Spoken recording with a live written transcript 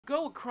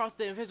Go across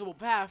the invisible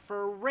path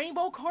for a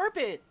rainbow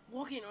carpet!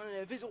 Walking on an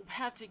invisible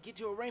path to get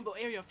to a rainbow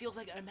area feels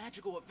like a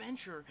magical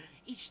adventure.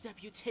 Each step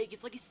you take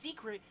is like a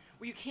secret,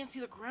 where you can't see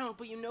the ground,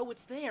 but you know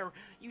it's there.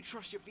 You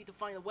trust your feet to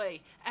find a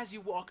way. As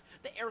you walk,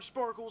 the air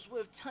sparkles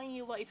with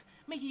tiny lights,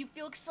 making you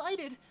feel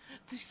excited.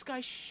 The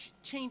sky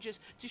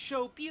changes to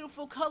show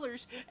beautiful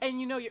colors,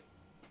 and you know you're...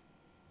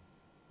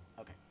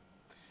 Okay.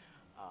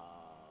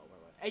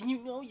 And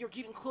you know you're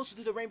getting closer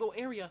to the rainbow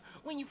area.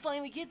 When you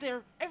finally get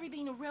there,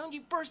 everything around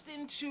you bursts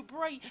into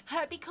bright,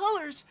 happy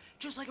colors,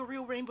 just like a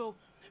real rainbow,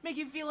 make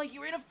you feel like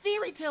you're in a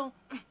fairy tale.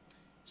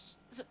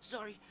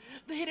 Sorry.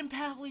 The hidden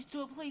path leads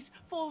to a place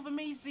full of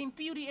amazing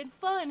beauty and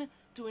fun.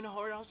 Doing a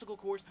hard obstacle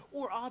course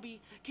or obby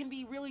can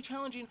be really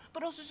challenging,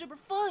 but also super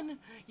fun.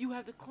 You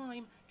have to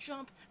climb,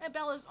 jump, and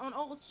balance on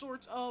all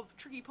sorts of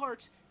tricky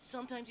parts.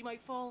 Sometimes you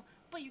might fall,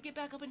 but you get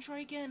back up and try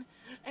again.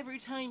 Every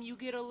time you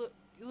get a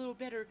little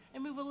better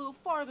and move a little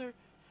farther,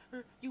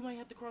 or you might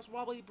have to cross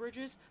wobbly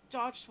bridges,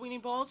 dodge swinging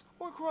balls,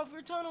 or crawl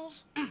through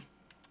tunnels.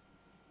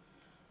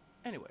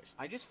 Anyways,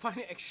 I just find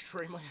it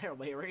extremely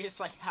hilarious,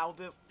 like how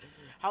this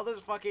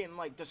fucking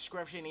like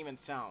description even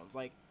sounds.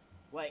 Like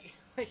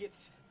it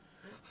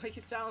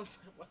sounds,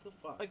 what the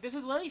fuck? Like, this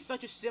is literally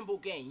such a simple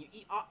game.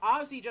 You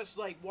obviously just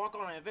like walk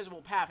on an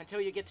invisible path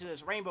until you get to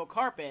this rainbow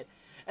carpet,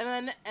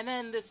 and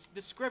then this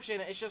description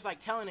is just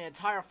like telling an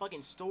entire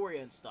fucking story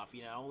and stuff,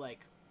 you know, like.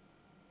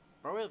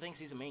 Bro really thinks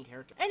he's the main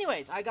character.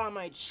 Anyways, I got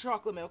my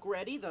chocolate milk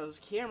ready. The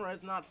camera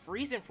is not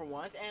freezing for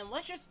once. And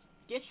let's just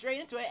get straight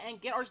into it and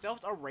get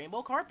ourselves a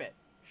rainbow carpet.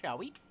 Shall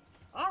we?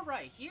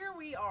 Alright, here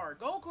we are.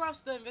 Go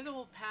across the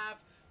invisible path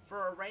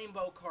for a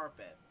rainbow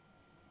carpet.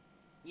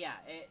 Yeah,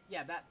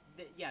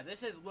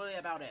 this is literally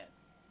about it.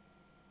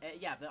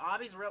 The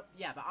obby's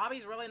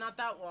really not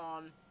that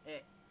long.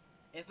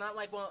 It's not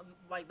like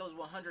those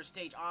 100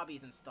 stage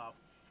obbies and stuff.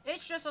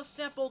 It's just a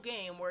simple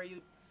game where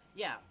you,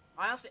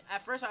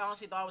 at first I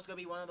honestly thought it was going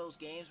to be one of those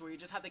games where you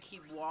just have to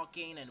keep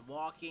walking and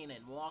walking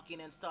and walking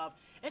and stuff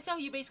until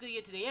you basically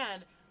get to the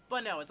end.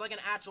 But no, it's like an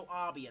actual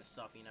obby and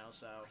stuff, you know,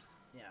 so,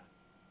 yeah.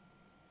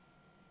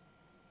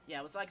 Yeah,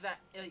 it was like that,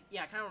 it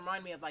kind of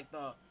reminded me of, like,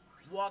 the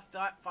walk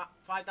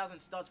 5,000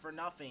 studs for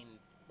nothing,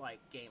 like,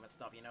 game and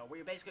stuff, you know, where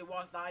you basically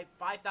walk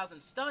 5,000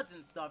 studs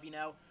and stuff, you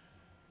know,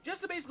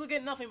 just to basically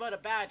get nothing but a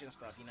badge and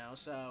stuff, you know,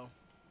 so,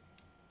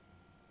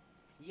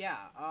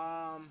 yeah,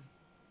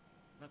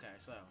 okay,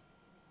 so.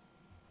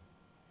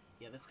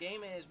 Yeah, this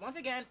game is, once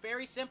again,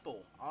 very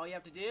simple. All you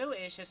have to do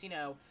is just, you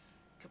know,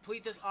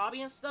 complete this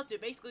obby and stuff to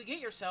basically get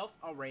yourself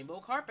a rainbow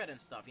carpet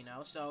and stuff, you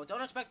know? So,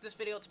 don't expect this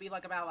video to be,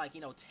 like, about, like,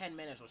 you know, 10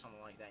 minutes or something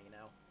like that, you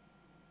know?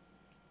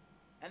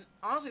 And,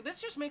 honestly,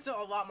 this just makes it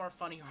a lot more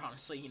funnier,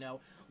 honestly, you know?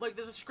 Like,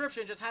 the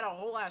description just had a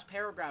whole ass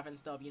paragraph and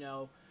stuff, you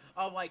know?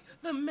 Of, like,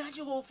 the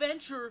magical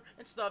adventure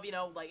and stuff, you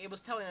know? Like, it was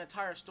telling an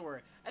entire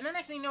story. And the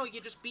next thing you know, you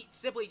just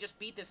simply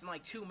beat this in,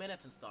 like, 2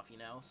 minutes and stuff, you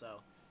know?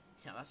 So...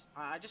 yeah,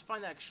 I just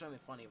find that extremely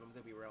funny, if I'm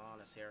gonna be real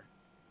honest here.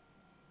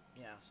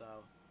 Yeah,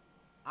 so...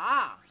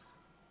 ah!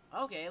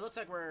 Okay, it looks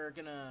like we're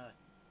gonna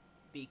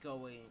be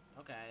going...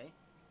 okay.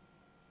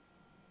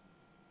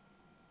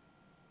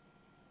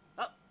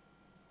 Oh!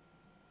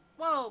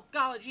 Well,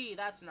 golly gee,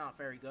 that's not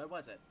very good,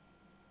 was it?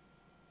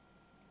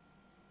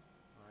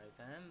 Alright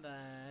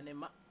then it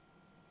might...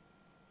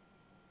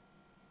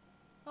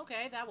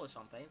 okay, that was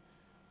something.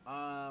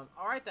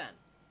 Alright then.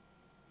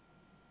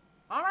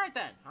 Alright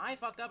then, I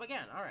fucked up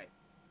again, alright.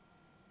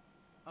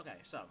 Okay,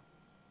 so,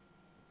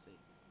 let's see.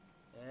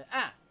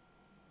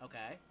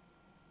 Okay.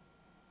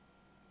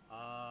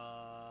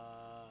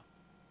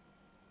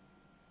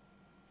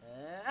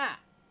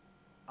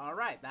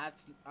 Alright,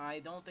 I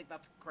don't think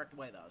that's the correct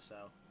way though,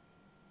 so.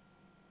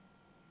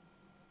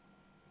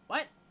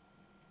 What?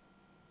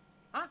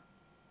 Huh?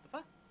 The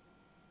fuck?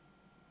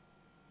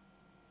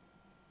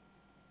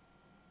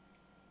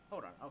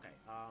 Hold on, okay,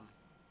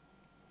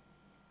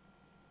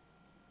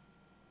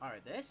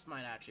 alright, this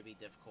might actually be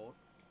difficult.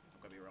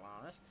 I'm gonna be real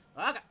honest.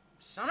 Okay,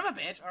 son of a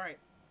bitch. Alright.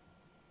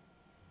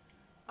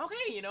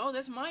 Okay, you know,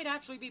 this might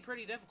actually be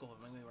pretty difficult, if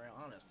I'm gonna be real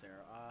honest here.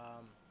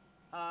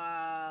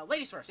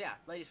 Ladies first, yeah.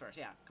 Ladies first,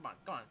 yeah. Come on,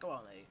 go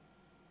on, lady.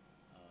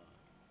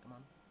 Come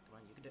on,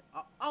 you can do...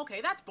 oh,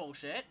 okay, that's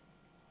bullshit.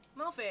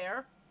 No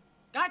fair.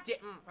 God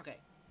damn... okay.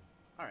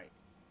 Alright.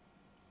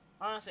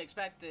 Honestly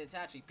expected to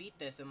actually beat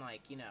this in,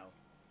 like, you know...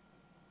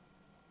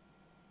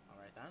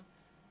 alright then.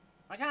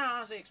 I kind of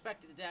honestly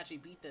expected to actually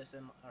beat this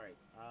in... alright,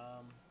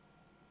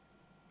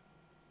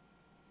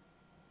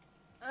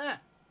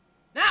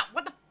 now!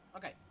 What the...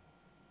 okay.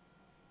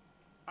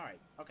 Alright,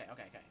 okay.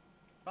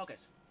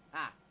 Focus.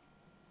 Ah.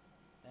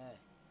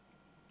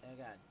 Oh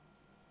god.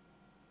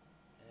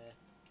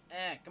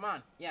 Come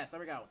on. Yes, there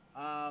we go.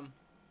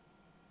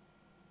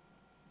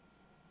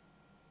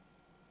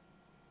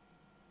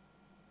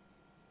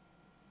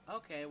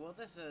 Okay, well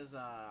this is,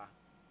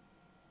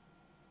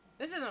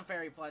 this isn't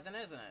very pleasant,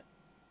 isn't it?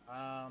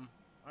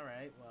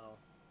 Alright, well...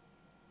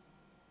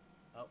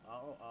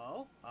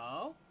 oh.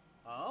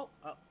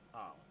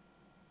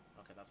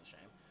 Okay, that's a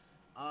shame.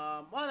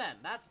 Well then,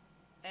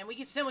 And we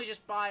can simply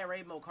just buy a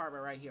rainbow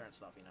carpet right here and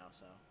stuff, you know,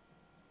 so.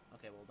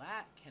 Okay, well,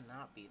 that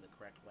cannot be the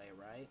correct way,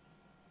 right?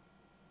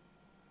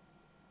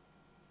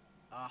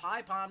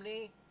 Hi,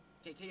 Pomni.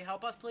 Can you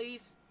help us,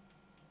 please?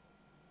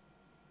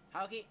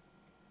 How can you...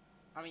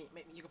 I mean,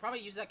 you could probably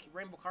use that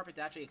rainbow carpet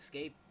to actually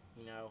escape,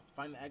 you know,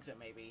 find the exit,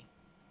 maybe.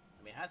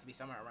 I mean, it has to be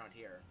somewhere around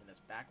here, in this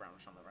background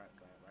or something, right?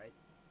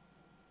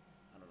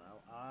 I don't know.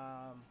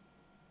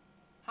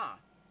 Huh.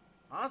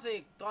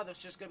 Honestly, thought there was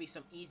just gonna be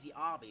some easy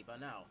obby, but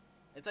no.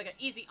 It's like an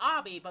easy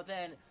obby, but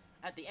then,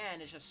 at the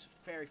end, it's just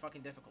very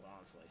fucking difficult,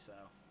 honestly, so.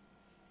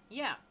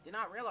 Yeah, did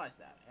not realize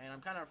that, and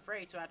I'm kind of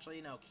afraid to actually,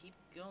 you know, keep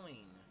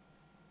going.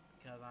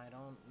 Because I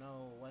don't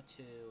know what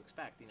to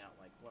expect, you know,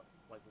 like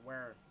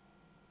where,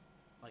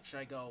 like, should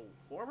I go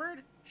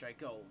forward? Should I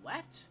go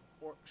left?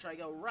 Or should I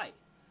go right?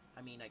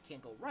 I mean, I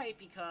can't go right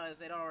because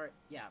it already,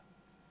 yeah.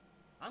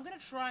 I'm gonna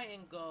try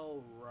and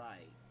go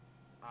right.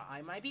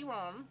 I might be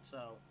wrong,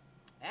 so,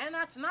 and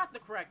that's not the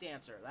correct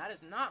answer. That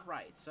is not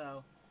right,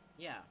 so,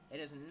 yeah, it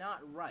is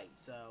not right,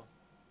 so,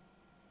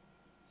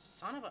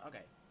 son of a,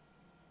 okay.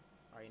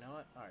 Alright, you know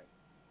what? Alright.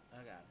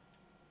 Oh, God.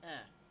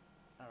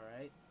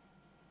 Alright.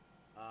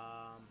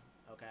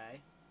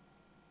 Okay.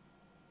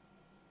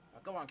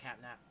 Go on,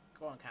 Catnap.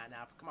 Go on,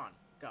 Catnap. Come on.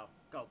 Go.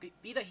 Go.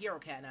 Be the hero,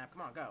 Catnap.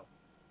 Come on, go.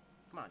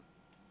 Come on.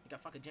 You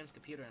got fucking Jim's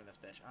computer in this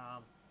bitch.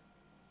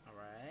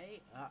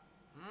 Alright.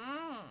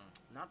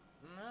 Not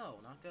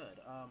good.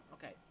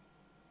 Okay.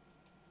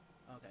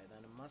 Okay,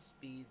 then it must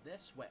be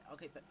this way.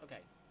 Okay,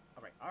 okay.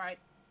 Alright.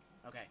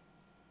 Okay.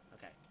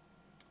 Okay.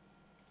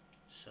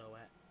 So,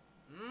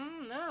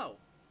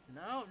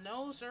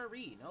 no,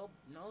 sirree. No,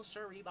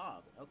 sirree,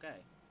 Bob.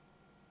 Okay.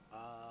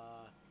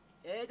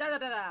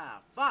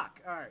 Fuck.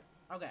 Alright.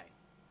 Okay.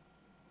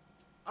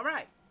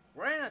 Alright.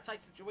 We're in a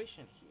tight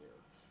situation here.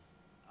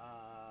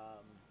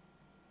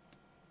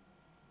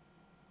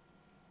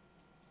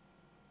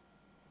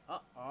 Okay.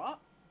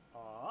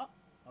 Oh,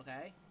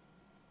 okay.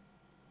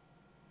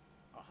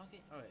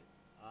 Alright.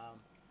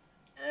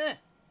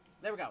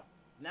 There we go.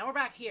 Now we're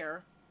back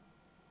here.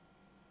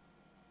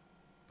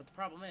 But the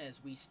problem is,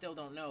 we still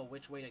don't know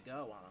which way to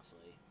go,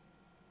 honestly.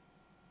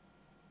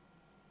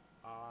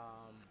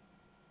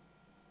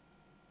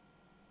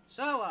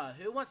 So,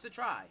 who wants to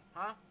try?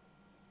 Huh?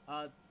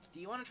 Do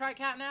you want to try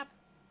Catnap?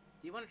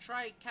 Do you want to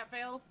try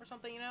Catfail or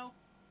something, you know?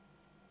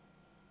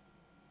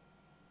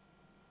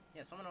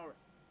 Yeah, someone over...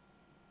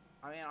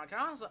 I mean, I can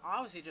also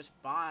obviously just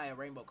buy a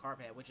rainbow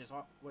carpet, which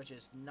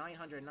is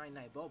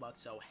 999 Robux,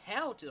 so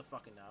hell to the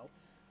fucking no.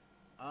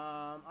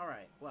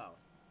 Alright, well.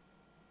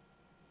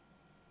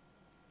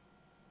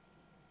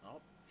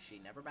 Oh, she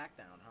never backed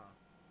down, huh?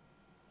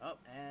 Oh,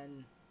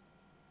 and...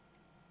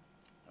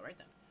 Alright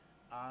then.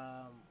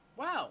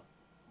 Well,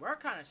 we're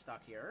kind of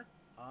stuck here.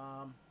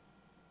 I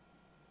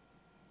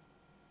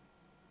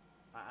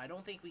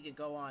don't think we could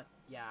go on...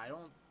 Yeah, I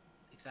don't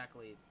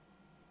exactly...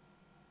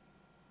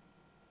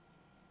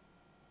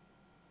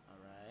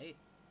 Alright.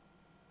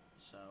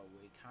 So,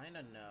 we kind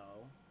of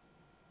know.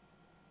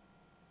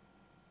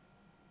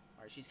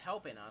 Alright, she's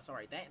helping us.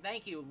 Alright,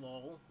 thank you,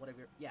 lol.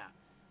 Whatever. Yeah.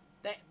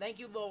 Thank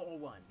you,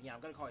 lol01. Yeah,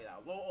 I'm gonna call you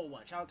that.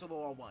 lol01. Shout out to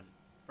lol01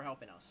 for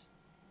helping us.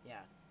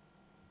 Yeah.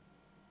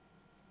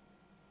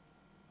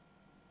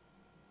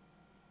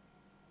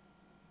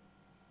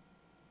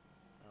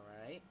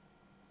 Alright.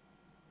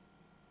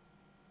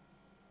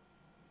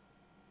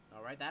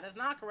 Alright, that is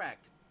not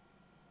correct.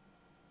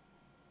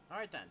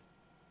 Alright then.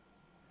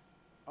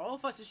 All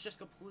of us is just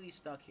completely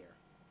stuck here.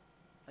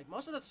 Like,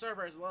 most of the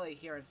server is literally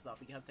here and stuff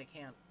because they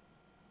can't...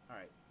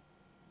 Alright.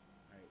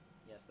 Alright.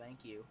 Yes,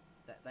 thank you.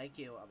 Thank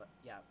you.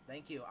 Yeah,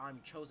 thank you.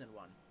 I'm chosen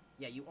one.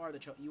 Yeah, you are the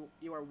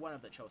you are one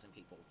of the chosen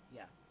people.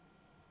 Yeah.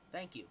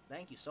 Thank you.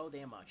 Thank you so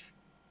damn much.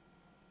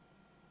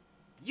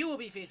 You will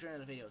be featured in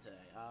the video today.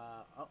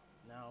 Oh,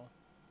 no.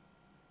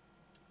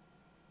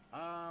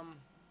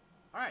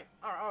 Alright.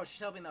 Oh, she's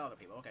helping the other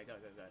people. Okay, good.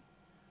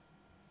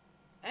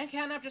 And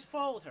Catnap just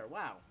followed her.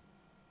 Wow.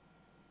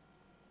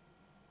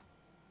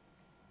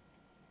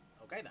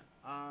 Okay, then.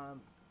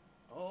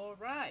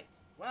 Alright.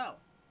 Well,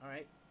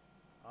 alright.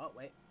 Oh,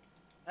 wait.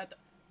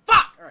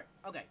 Fuck! Alright,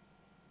 okay.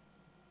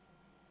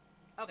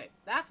 Okay,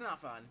 that's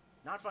not fun.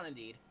 Not fun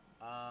indeed.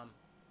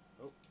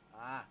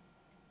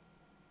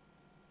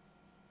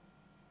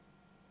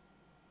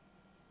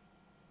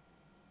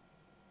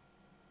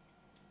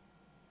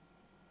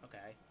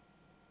 Okay.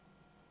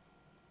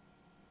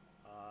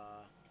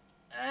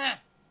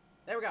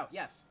 There we go,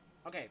 yes.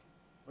 Okay.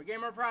 We're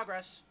getting more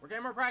progress. We're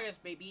getting more progress,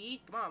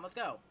 baby. Come on, let's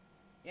go.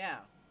 Yeah.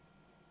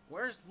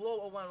 Where's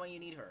lol01 when you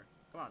need her?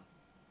 Come on.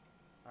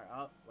 Alright,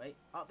 oh, wait.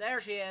 Oh, there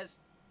she is.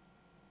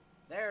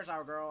 There's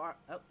our girl.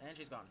 Oh, and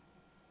she's gone.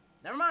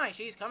 Never mind,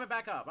 she's coming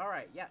back up.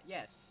 Alright, yeah,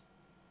 yes.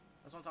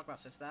 That's what I'm talking about,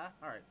 sister.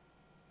 Alright.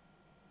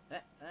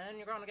 And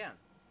you're gone again.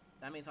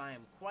 That means I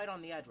am quite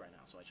on the edge right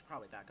now, so I should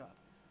probably back up.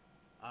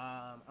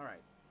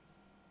 Alright.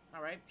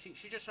 Alright,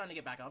 she's just trying to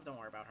get back up. Don't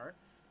worry about her.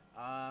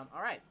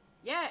 Alright.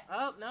 Yeah!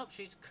 Oh, nope,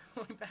 she's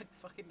going back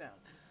fucking down.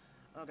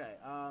 Okay,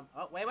 oh,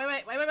 wait.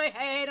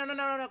 Hey, no,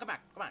 come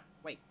on.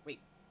 Wait.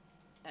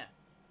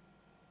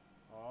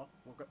 Oh,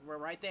 we're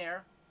right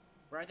there.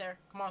 Right there.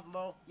 Come on,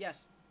 Lowell.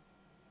 Yes.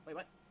 Wait,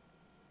 what?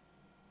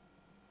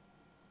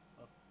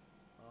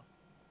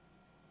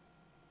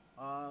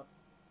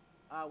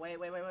 Wait.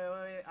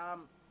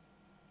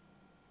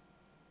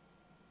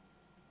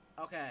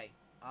 Okay.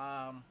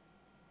 I'm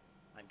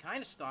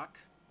kind of stuck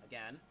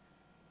again.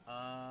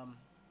 Well,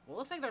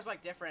 looks like there's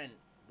like different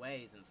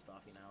ways and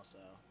stuff, you know. So,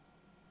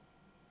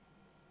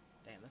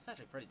 damn, that's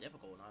actually pretty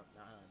difficult. Not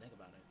how to think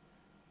about it.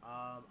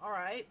 All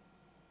right.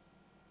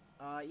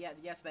 Yeah,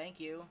 yes, thank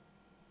you.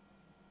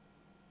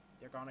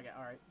 You're gonna get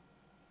all right.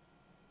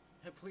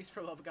 Please, for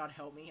the love of God,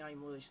 help me.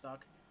 I'm really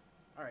stuck.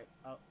 All right.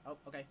 Oh,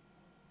 okay.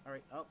 All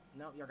right. Oh,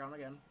 no, you're gone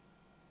again.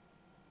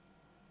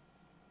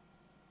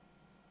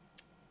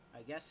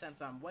 I guess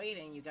since I'm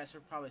waiting, you guys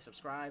should probably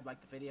subscribe,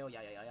 like the video, yeah,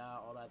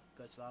 all that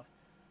good stuff.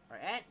 All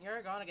right, and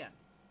you're gone again.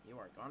 You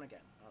are gone again.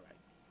 All right.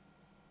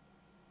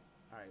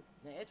 All right.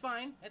 It's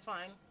fine. It's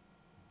fine.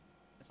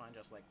 It's fine.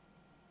 Just like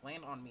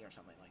land on me or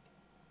something like.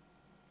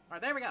 All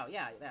right, there we go.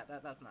 Yeah,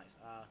 that's nice.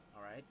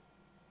 All right.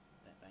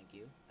 Thank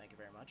you. Thank you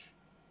very much.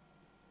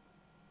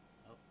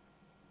 Oh.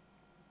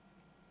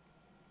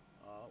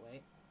 Oh,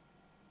 wait.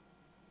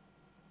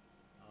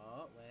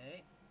 Oh,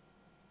 wait.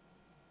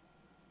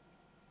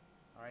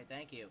 Alright,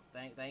 thank you.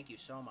 Thank you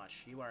so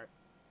much. You are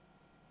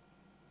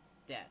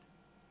dead.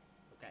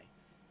 Okay.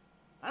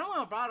 I don't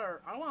want to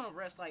bother, I don't want to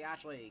risk, like,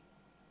 actually,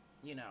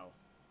 you know,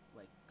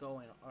 like,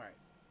 going, alright.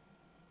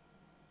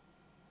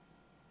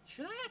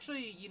 Should I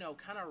actually, you know,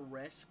 kind of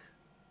risk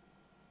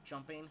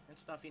jumping and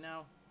stuff, you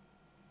know?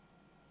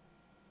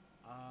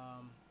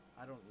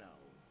 I don't know.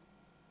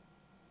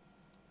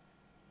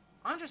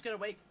 I'm just gonna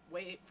wait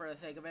for the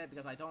sake of it,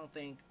 because I don't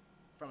think,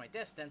 from my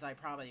distance, I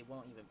probably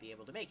won't even be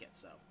able to make it,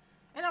 so.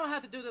 And I'll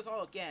have to do this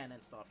all again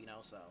and stuff, you know,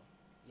 so.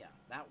 Yeah,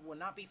 that would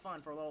not be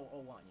fun for little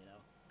 01, you know.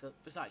 'Cause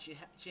besides,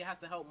 she has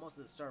to help most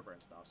of the server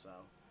and stuff,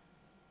 so.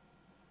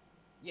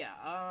 Yeah,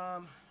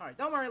 alright,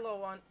 don't worry, little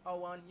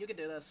 01, you can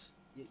do this.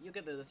 You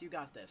can do this, you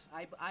got this.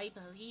 I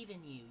believe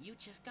in you. You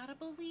just gotta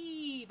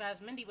believe, as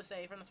Mindy would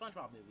say from the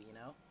SpongeBob movie, you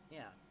know?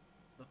 Yeah.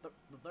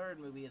 The third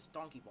movie is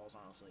Donkey Balls,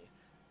 honestly.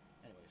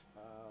 Anyways,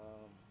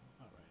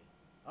 alright.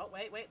 Oh,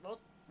 wait,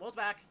 Lowell's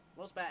back.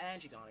 Lowell's back,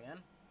 and she's gone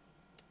again.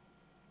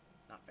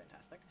 Not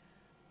fantastic.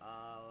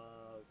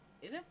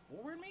 Is it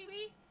forward,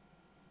 maybe?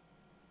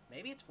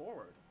 Maybe it's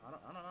forward. I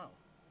don't know.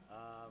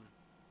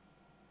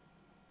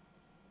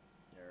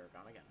 You're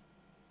gone again.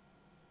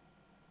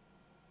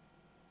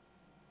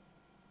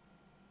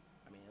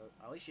 I mean,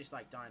 at least she's,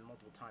 like, dying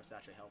multiple times to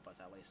actually help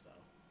us, at least, so.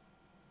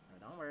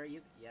 Don't worry,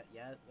 you,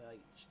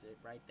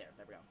 right there.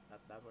 There we go.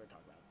 That's what we're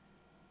talking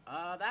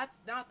about. That's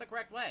not the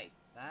correct way.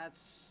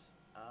 That's,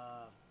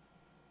 I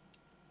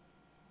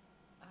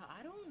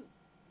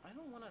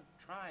don't want to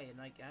try and,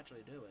 like,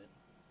 actually do it.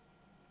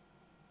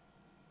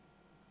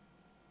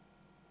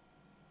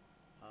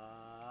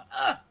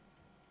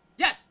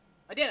 Yes!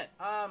 I did it!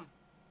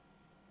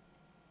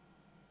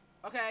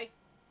 Okay.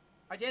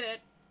 I did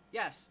it.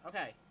 Yes,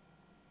 okay.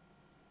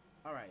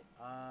 Alright,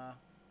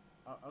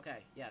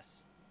 okay,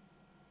 yes.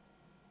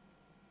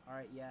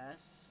 Alright,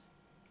 yes.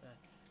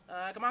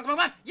 Come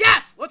on!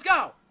 Yes! Let's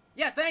go!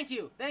 Yes, thank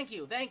you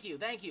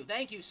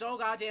so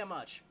goddamn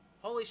much.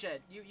 Holy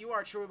shit, you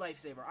are a true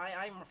lifesaver.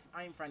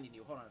 I'm friending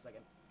you. Hold on a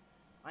second.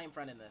 I am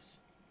friending this.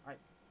 Alright.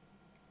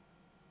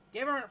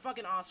 Give her a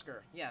fucking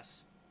Oscar.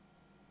 Yes.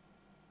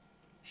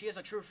 She is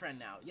a true friend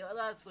now. Yeah,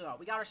 let's go.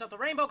 We got ourselves the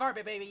rainbow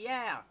carpet, baby.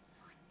 Yeah.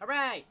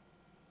 Alright.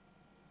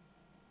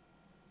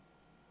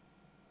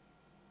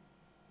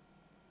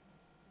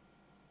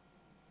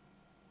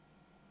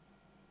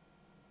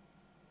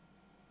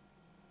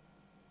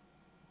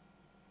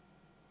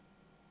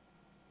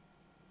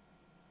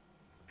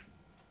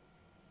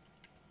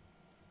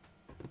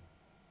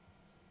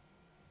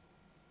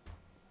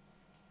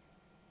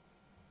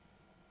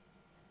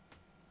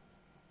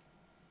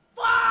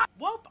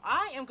 Well,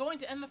 I am going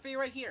to end the video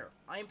right here.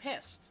 I am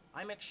pissed.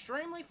 I'm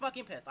extremely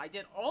fucking pissed. I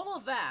did all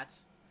of that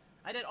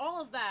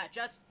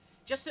just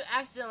to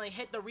accidentally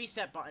hit the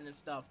reset button and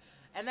stuff.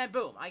 And then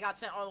boom, I got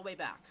sent all the way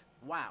back.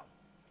 Wow.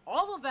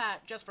 All of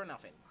that just for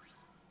nothing.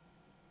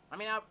 I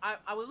mean,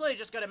 I was literally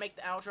just gonna make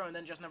the outro and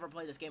then just never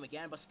play this game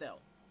again, but still.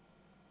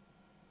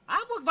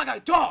 I look like a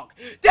dog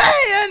day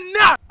and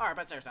night! Alright,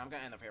 but seriously, I'm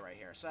gonna end the video right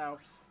here. So,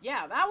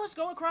 yeah, that was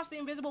Go Across the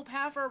Invisible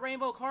Path for a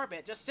Rainbow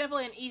Carpet. Just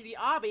simply an easy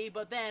obby,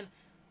 but then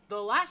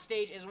the last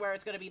stage is where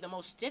it's going to be the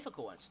most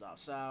difficult and stuff,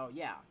 so,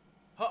 yeah.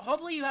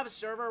 Hopefully you have a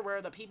server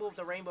where the people with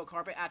the rainbow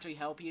carpet actually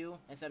help you,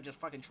 instead of just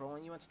fucking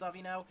trolling you and stuff,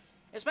 you know?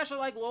 Especially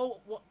like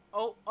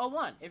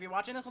LOL01. If you're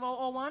watching this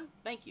LOL01,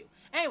 thank you.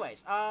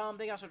 Anyways, thank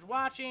you guys for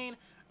watching.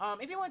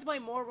 If you want to play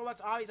more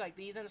Roblox obbies like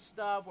these and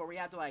stuff, where we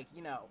have to, like,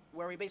 you know,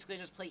 where we basically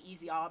just play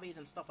easy obbies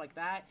and stuff like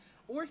that,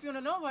 or if you want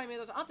to know about me,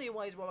 there's an update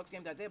one of these Roblox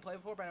games that I did play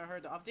before, but I never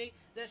heard the update,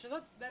 then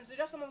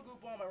suggest them on the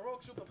group on my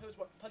Roblox group, the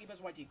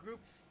PuggyPugsonYT group.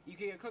 You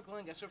can click the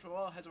link and search for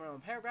all has around the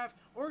paragraph,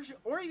 or you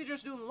can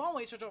just do the long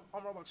way search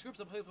on Roblox groups,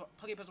 the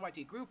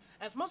PuggyPugsonYT group,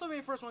 and it's most likely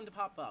the first one to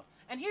pop up.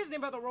 And here's the thing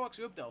about the Roblox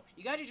group though,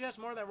 you guys suggest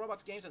more than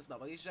Roblox games and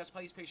stuff, like you suggest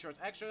PuggyPugsonYT shorts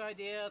extra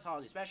ideas,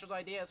 holiday specials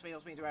ideas,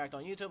 videos being interact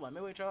on YouTube, like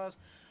movie trailers,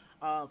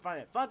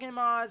 Friday fucking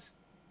mods.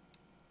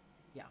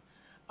 Yeah.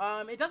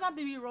 It doesn't have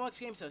to be a Roblox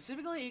game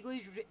specifically, it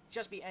could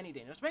just be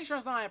anything. Just make sure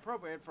it's not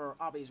appropriate for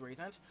obvious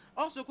reasons.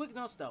 Also, quick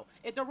notes though,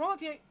 if the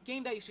Roblox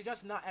game that you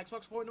suggest is not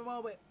Xbox support in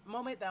the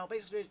moment, that'll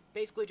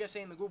basically just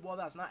say in the group wall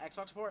that it's not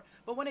Xbox support.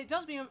 But when it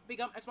does become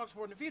Xbox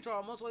support in the future,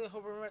 I'll most likely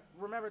hope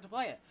remember to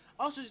play it.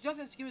 Also,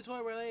 suggestions Skibidi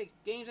Toilet Related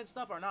games and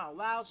stuff are not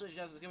allowed, so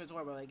suggest a Skibidi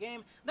Toilet Related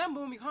game. Then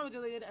boom, you comment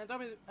deleted, and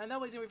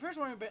that was the first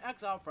one been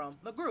exiled from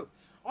the group.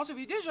 Also, if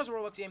you did just a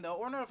Roblox game though,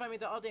 or notify me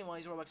to update one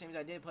of these Roblox games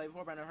I did play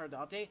before but I never heard the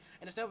update,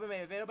 and it's still been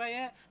made available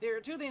yet, there are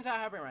two things that are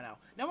happening right now.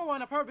 Number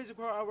one, I'm probably busy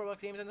recording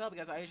Roblox games and stuff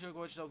because I usually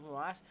go to the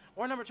last.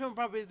 Or number two, I'm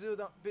probably busy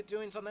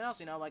doing something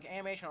else, you know, like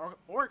animation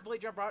or a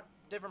completely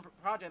different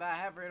project that I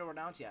haven't really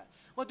announced yet.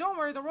 But don't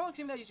worry, the Roblox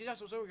game that you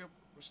suggest will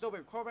still be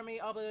recorded by me,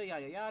 uploaded,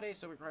 yada yada,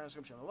 still recorded in the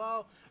description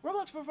below.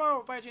 Roblox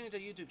profile by changing to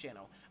YouTube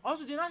channel.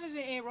 Also, do not just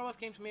say any Roblox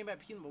games made by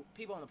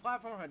people on the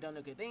platform who have done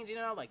no good things, you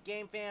know, like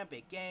Game Fan,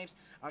 Big Games,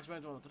 I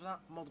experienced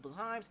multiple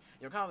times,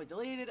 your comment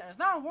deleted, and it's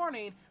not a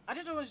warning, I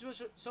just don't want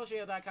to associate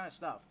with that kind of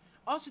stuff.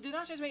 Also, do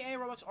not just make any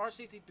Roblox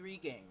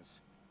R63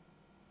 games.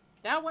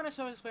 That one is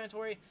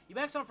self-explanatory, you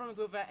back up from the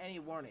group without any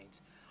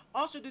warnings.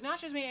 Also, do not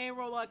just make any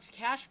Roblox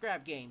cash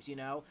grab games, you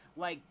know,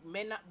 like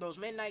those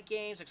midnight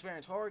games,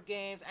 experience horror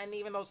games, and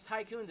even those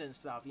tycoons and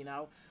stuff, you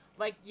know.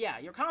 Like, yeah,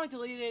 your comment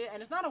deleted,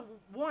 and it's not a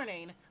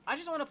warning. I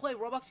just want to play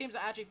Roblox games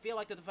that actually feel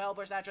like the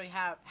developers actually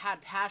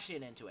had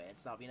passion into it and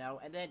stuff, you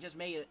know, and then just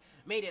made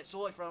it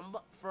solely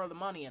for the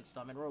money and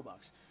stuff in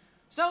Roblox.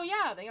 So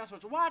yeah, thank you guys so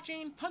much for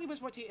watching.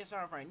 PuggyPugsonYT is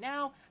starting right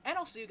now, and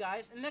I'll see you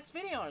guys in the next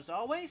video. And as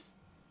always,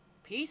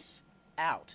 peace out.